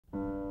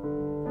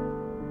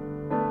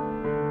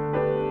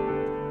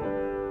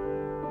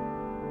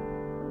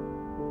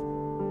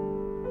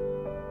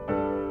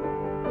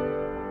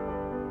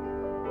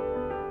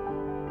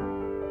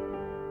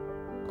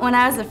When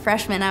I was a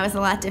freshman, I was a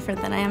lot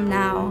different than I am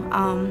now.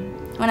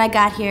 When I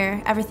got here,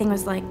 everything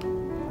was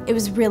it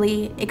was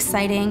really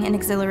exciting and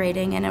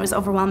exhilarating, and it was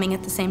overwhelming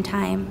at the same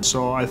time.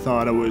 So I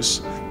thought I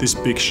was this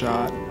big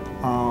shot.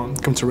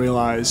 Come to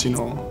realize,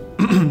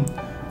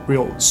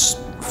 real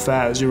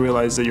fast, you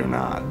realize that you're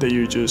not, that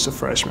you're just a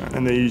freshman,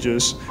 and that you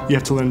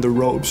have to learn the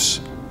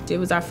ropes. It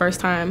was our first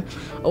time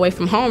away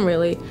from home,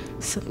 really.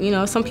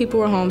 So, some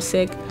people were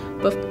homesick,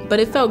 but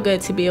it felt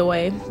good to be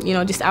away,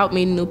 just out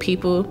meeting new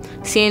people,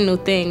 seeing new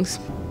things.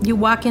 You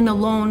walk in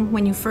alone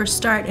when you first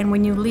start, and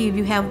when you leave,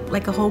 you have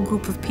like a whole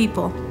group of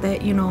people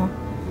that,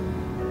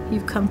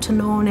 you've come to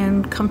know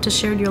and come to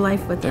share your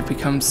life with. I've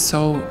become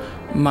so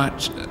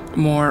much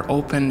more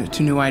open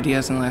to new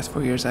ideas in the last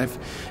 4 years. I've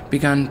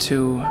begun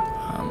to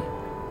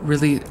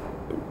really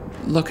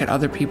look at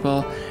other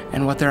people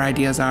and what their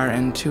ideas are,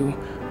 and to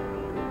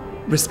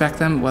respect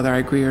them, whether I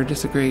agree or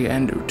disagree,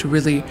 and to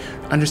really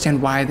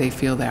understand why they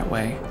feel that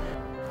way.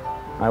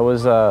 I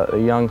was a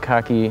young,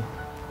 cocky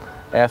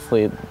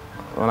athlete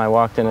when I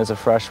walked in as a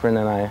freshman,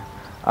 and I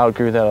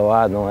outgrew that a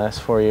lot in the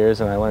last 4 years,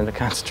 and I learned to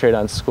concentrate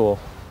on school.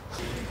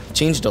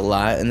 Changed a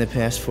lot in the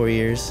past 4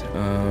 years.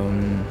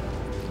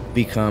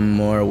 Become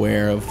more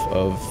aware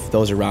of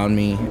those around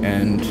me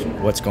and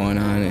what's going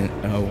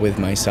on with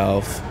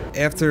myself.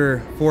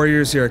 After 4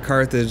 years here at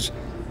Carthage,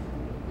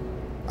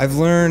 I've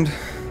learned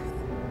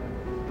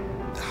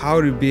how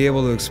to be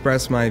able to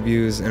express my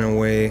views in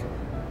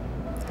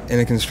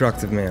a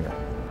constructive manner.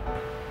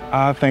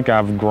 I think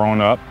I've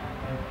grown up,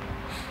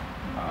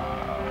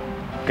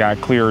 got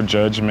clearer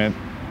judgment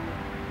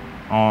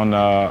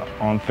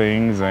on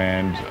things,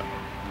 and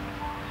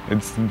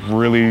it's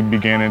really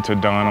beginning to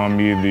dawn on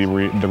me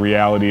the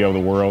reality of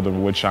the world of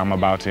which I'm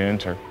about to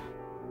enter.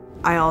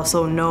 I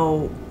also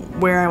know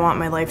where I want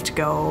my life to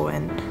go,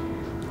 and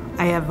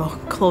I have a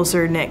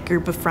closer-knit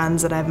group of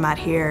friends that I've met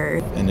here.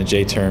 In a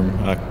J-term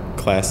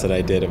class that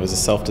I did, it was a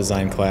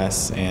self-design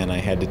class, and I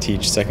had to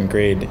teach second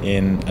grade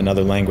in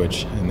another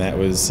language, and that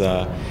was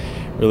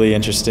really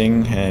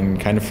interesting and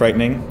kind of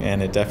frightening,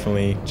 and it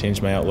definitely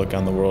changed my outlook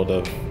on the world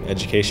of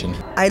education.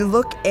 I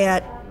look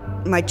at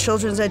my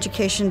children's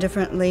education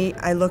differently.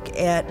 I look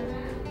at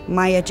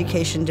my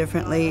education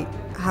differently,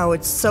 how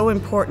it's so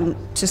important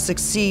to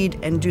succeed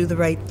and do the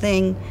right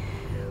thing,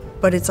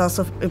 but it's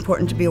also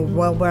important to be a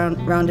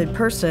well-rounded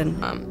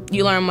person.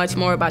 You learn much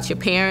more about your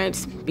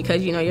parents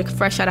because, you're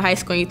fresh out of high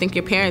school and you think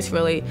your parents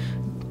really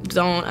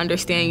don't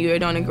understand you or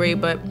don't agree,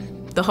 but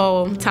the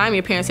whole time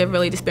your parents have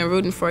really just been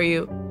rooting for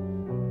you.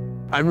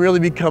 I'm really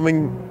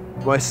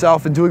becoming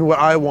myself and doing what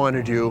I want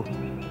to do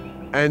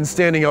and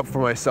standing up for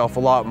myself a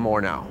lot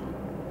more now.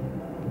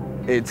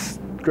 It's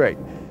great.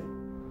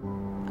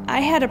 I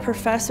had a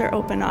professor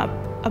open up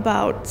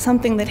about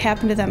something that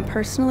happened to them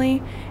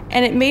personally,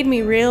 and it made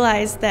me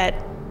realize that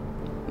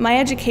my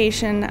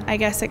education, I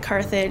guess, at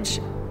Carthage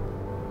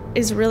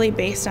is really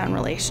based on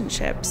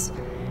relationships.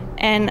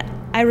 And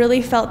I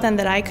really felt then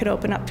that I could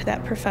open up to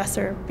that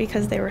professor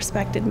because they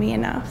respected me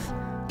enough.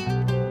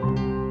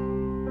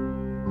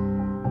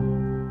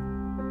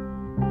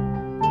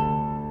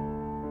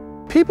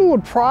 People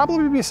would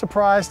probably be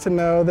surprised to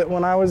know that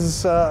when I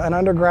was an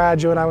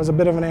undergraduate, I was a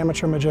bit of an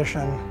amateur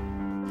magician.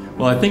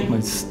 Well, I think my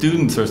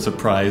students are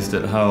surprised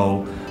at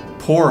how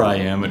poor I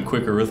am at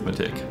quick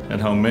arithmetic and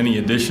how many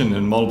addition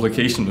and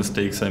multiplication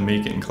mistakes I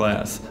make in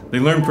class. They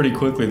learn pretty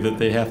quickly that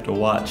they have to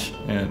watch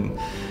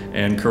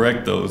and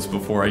correct those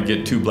before I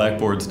get 2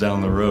 blackboards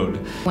down the road.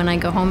 When I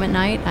go home at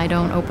night, I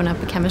don't open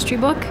up a chemistry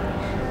book.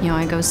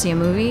 I go see a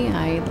movie.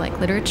 I like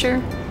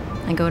literature.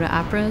 I go to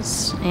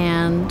operas,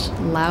 and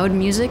loud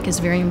music is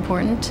very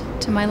important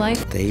to my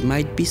life. They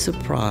might be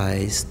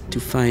surprised to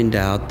find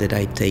out that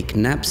I take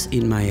naps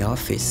in my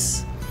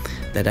office,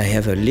 that I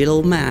have a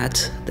little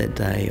mat,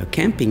 a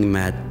camping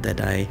mat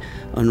that I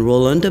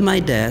unroll under my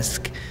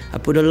desk. I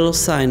put a little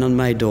sign on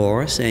my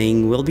door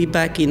saying, "We'll be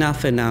back in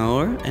half an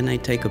hour," and I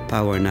take a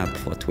power nap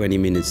for 20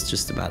 minutes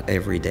just about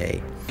every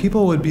day.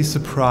 People would be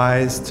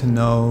surprised to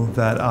know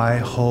that I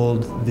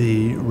hold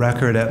the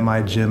record at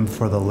my gym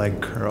for the leg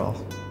curl.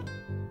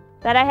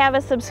 That I have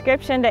a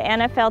subscription to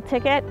NFL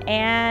ticket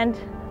and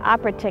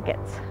opera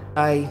tickets.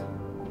 I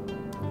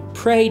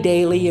pray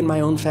daily in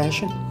my own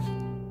fashion.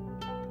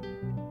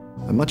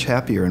 I'm much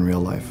happier in real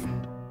life.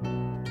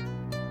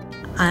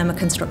 I'm a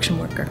construction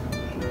worker.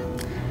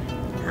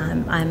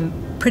 I'm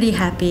pretty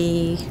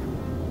happy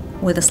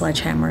with a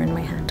sledgehammer in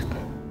my hand.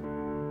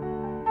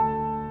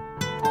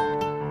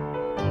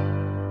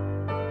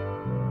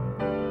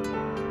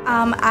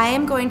 I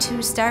am going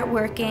to start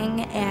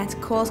working at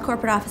Kohl's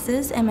corporate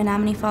offices in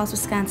Menominee Falls,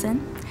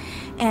 Wisconsin,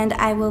 and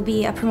I will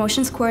be a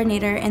promotions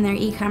coordinator in their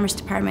e-commerce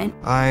department.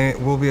 I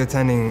will be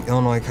attending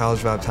Illinois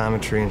College of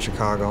Optometry in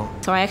Chicago.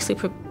 So I actually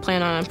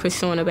plan on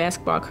pursuing a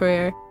basketball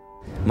career.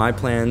 My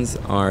plans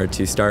are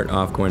to start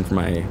off going for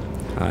my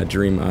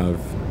dream of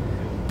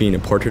being a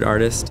portrait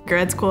artist.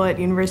 Grad school at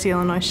University of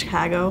Illinois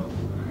Chicago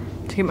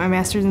to get my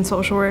master's in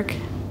social work.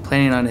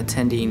 planning on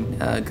attending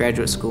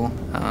graduate school,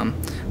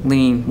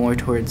 leaning more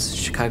towards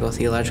Chicago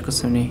Theological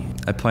Seminary.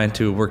 I plan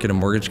to work at a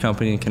mortgage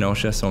company in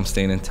Kenosha, so I'm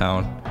staying in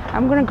town.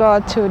 I'm going to go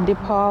to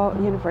DePaul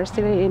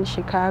University in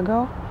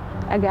Chicago.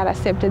 I got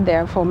accepted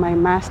there for my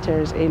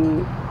master's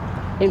in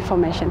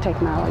information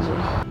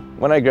technology.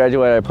 When I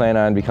graduate, I plan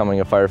on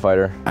becoming a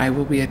firefighter. I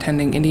will be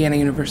attending Indiana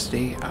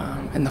University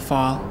in the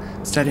fall,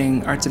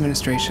 studying arts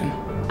administration.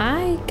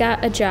 I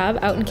got a job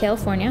out in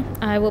California.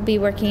 I will be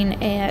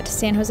working at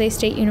San Jose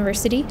State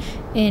University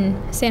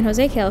in San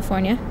Jose,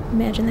 California,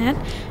 imagine that,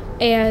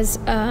 as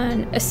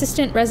an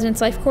assistant residence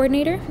life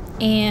coordinator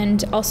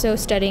and also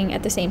studying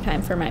at the same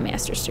time for my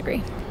master's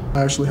degree.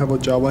 I actually have a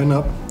job lined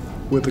up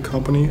with a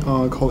company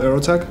called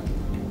Aerotech.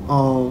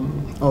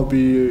 I'll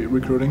be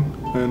recruiting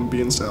and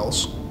be in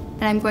sales.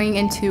 And I'm going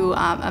into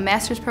a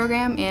master's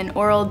program in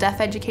oral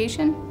deaf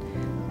education,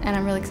 and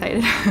I'm really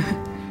excited.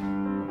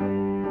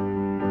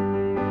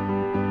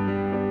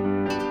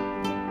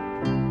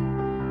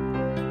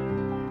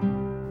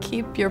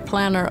 Keep your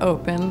planner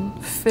open,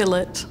 fill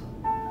it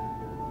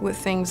with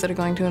things that are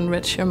going to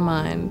enrich your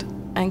mind,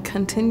 and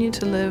continue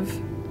to live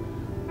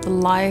the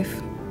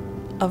life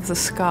of the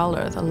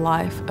scholar, the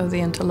life of the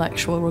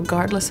intellectual,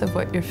 regardless of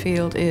what your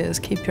field is.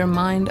 Keep your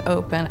mind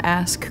open,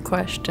 ask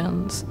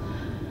questions,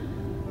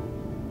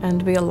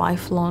 and be a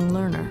lifelong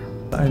learner.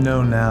 I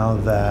know now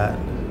that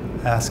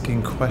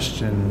asking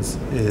questions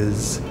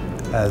is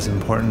as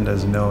important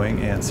as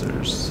knowing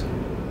answers,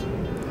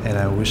 and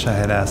I wish I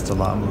had asked a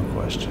lot more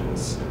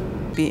questions.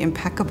 Be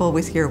impeccable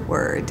with your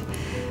word.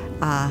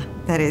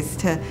 That is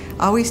to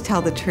always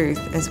tell the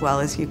truth as well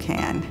as you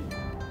can.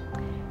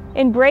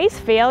 Embrace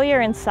failure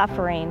and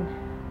suffering.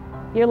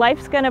 Your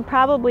life's going to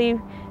probably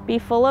be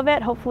full of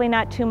it, hopefully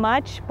not too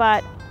much,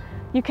 but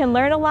you can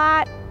learn a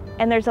lot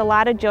and there's a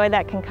lot of joy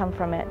that can come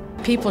from it.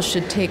 People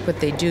should take what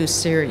they do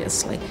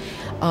seriously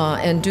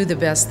and do the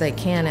best they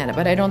can at it,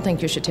 but I don't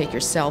think you should take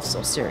yourself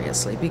so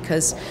seriously,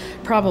 because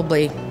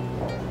probably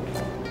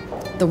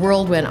the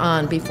world went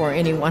on before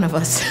any one of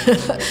us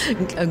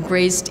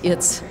graced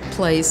its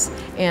place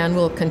and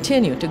will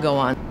continue to go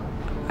on.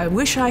 I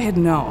wish I had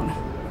known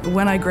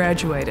when I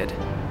graduated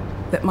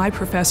that my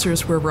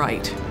professors were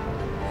right,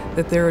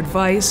 that their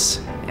advice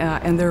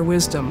and their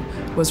wisdom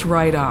was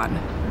right on.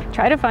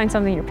 Try to find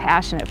something you're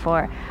passionate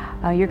for.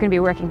 You're going to be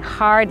working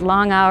hard,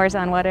 long hours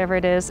on whatever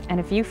it is, and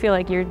if you feel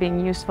like you're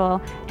being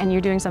useful and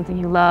you're doing something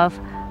you love,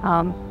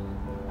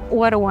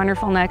 what a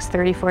wonderful next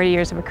 30, 40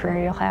 years of a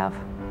career you'll have.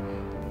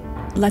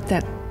 Let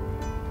that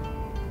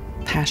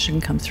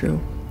passion come through.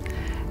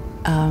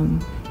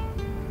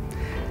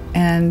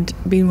 And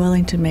be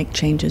willing to make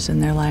changes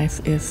in their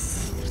life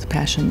if the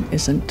passion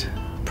isn't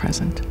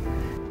present.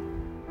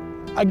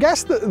 I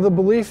guess the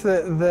belief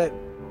that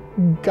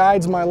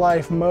guides my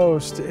life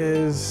most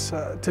is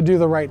to do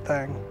the right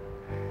thing.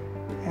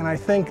 And I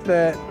think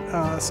that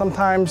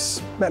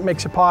sometimes that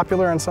makes you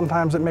popular and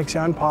sometimes it makes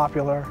you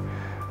unpopular.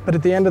 But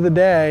at the end of the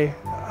day,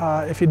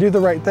 if you do the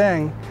right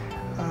thing,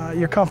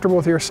 you're comfortable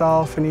with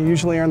yourself and you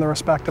usually earn the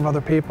respect of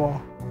other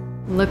people.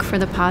 Look for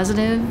the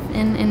positive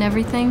in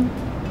everything,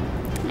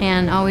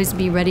 and always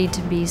be ready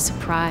to be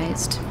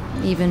surprised,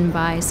 even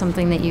by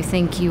something that you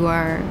think you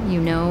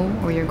know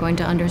or you're going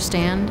to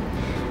understand.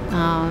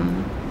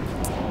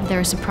 There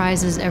are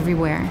surprises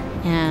everywhere,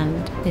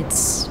 and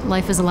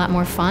life is a lot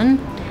more fun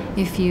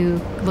if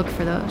you look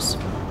for those,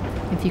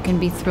 if you can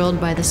be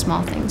thrilled by the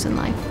small things in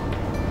life.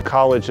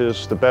 College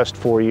is the best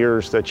 4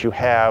 years that you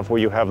have,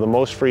 where you have the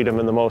most freedom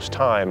and the most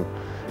time.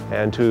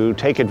 And to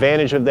take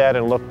advantage of that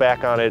and look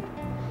back on it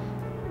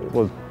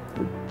with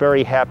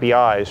very happy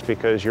eyes,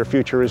 because your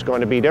future is going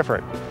to be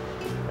different.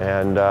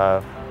 And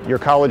your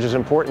college is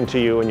important to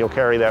you, and you'll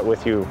carry that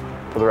with you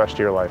for the rest of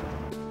your life.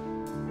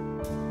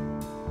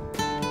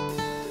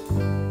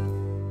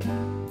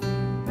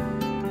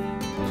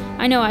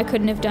 I know I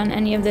couldn't have done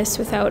any of this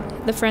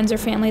without the friends or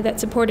family that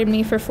supported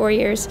me for 4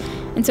 years.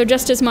 And so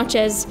just as much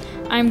as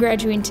I'm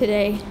graduating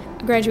today,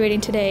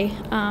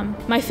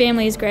 my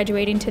family is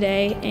graduating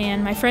today,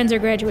 and my friends are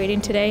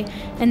graduating today,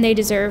 and they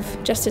deserve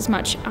just as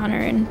much honor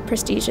and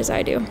prestige as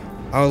I do.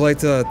 I would like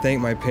to thank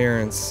my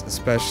parents,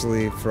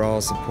 especially for all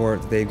the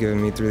support they've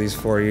given me through these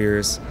 4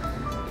 years,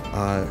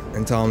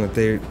 and tell them that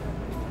they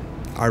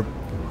are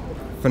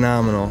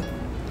phenomenal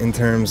in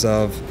terms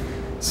of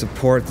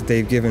support that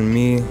they've given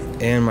me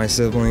and my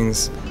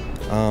siblings,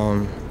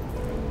 and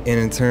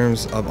in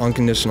terms of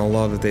unconditional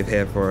love that they've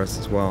had for us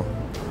as well.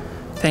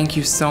 Thank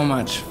you so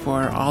much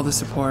for all the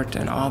support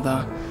and all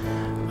the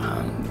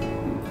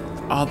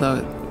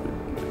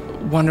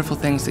wonderful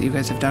things that you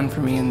guys have done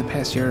for me in the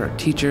past year.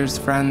 Teachers,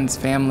 friends,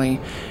 family,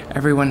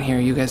 everyone here.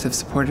 You guys have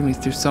supported me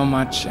through so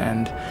much,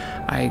 and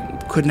I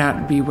could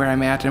not be where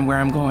I'm at and where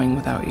I'm going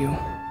without you.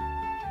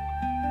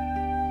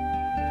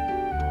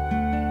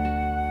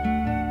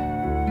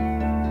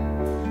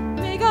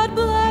 May God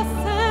bless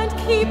and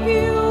keep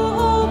you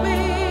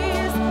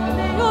always.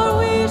 May your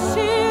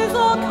wishes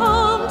all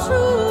come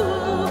true.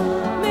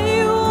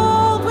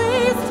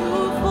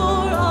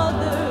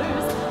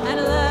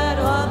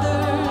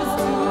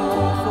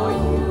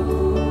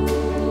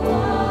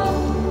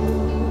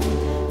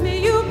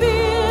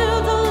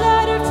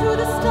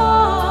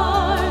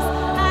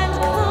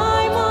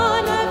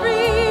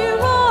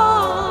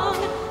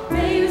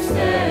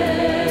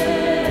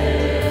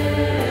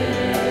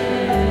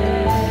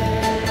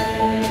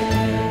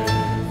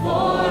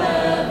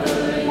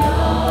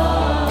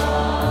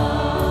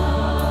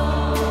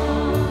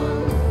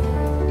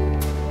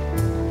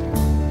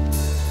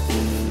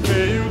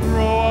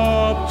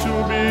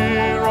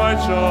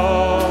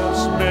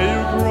 righteous may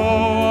you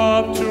grow.